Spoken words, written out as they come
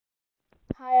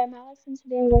Hi, I'm Alex, and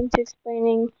today I'm going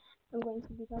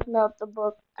to be talking about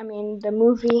the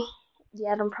movie, The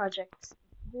Atom Project.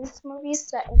 This movie is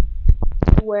set in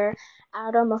where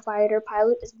Adam, a fighter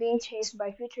pilot, is being chased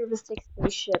by futuristic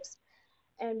spaceships,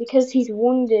 and because he's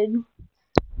wounded,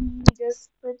 he just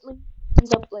spritly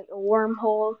opens up like a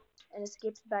wormhole and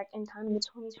escapes back in time to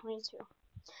 2022.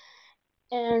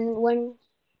 And when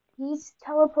he's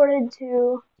teleported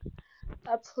to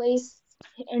a place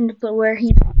where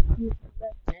he lived,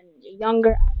 and a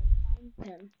younger Adam finds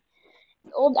him.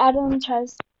 Old Adam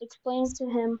tries explains to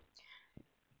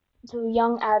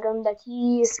young Adam that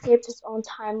he escaped his own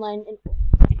timeline in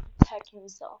order to protect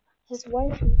himself. His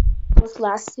wife was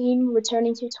last seen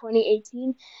returning to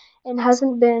 2018 and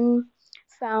hasn't been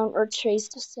found or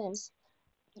traced since.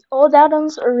 Old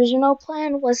Adam's original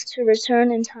plan was to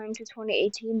return in time to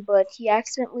 2018, but he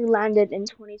accidentally landed in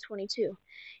 2022.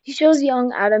 He shows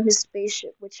young Adam his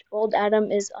spaceship, which old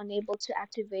Adam is unable to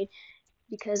activate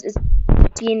because it's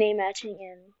DNA matching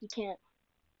and he can't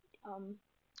um,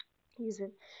 use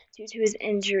it due to his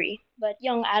injury, but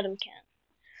young Adam can.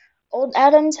 Old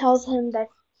Adam tells him that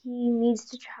he needs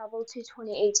to travel to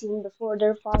 2018 before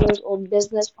their father's old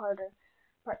business partner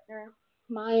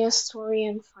Maya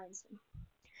Sorian finds him.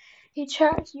 He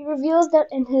reveals that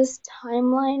in his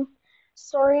timeline,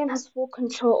 Sorian has full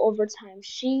control over time.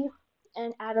 She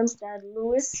and Adam's dad,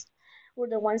 Louis, were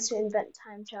the ones to invent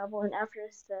time travel, and after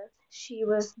his death, she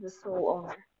was the sole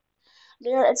owner.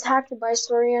 They are attacked by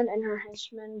Sorian and her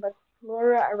henchmen, but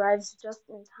Laura arrives just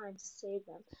in time to save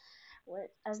them.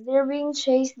 As they're being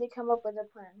chased, they come up with a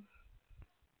plan.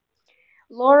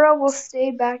 Laura will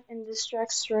stay back and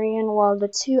distract Sorian while the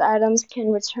two Adams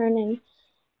can return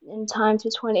in time to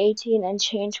 2018 and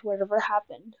change whatever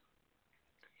happened.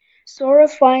 Sora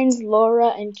finds Laura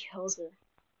and kills her.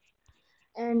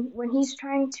 And when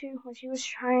she was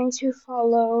trying to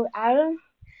follow Adam,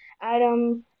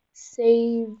 Adam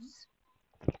saves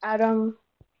Adam.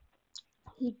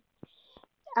 He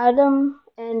Adam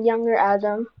and younger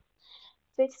Adam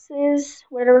fixes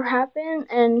whatever happened,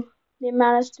 and they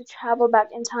manage to travel back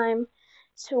in time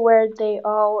to where they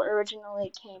all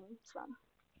originally came from.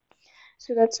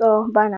 So that's all. Bye now.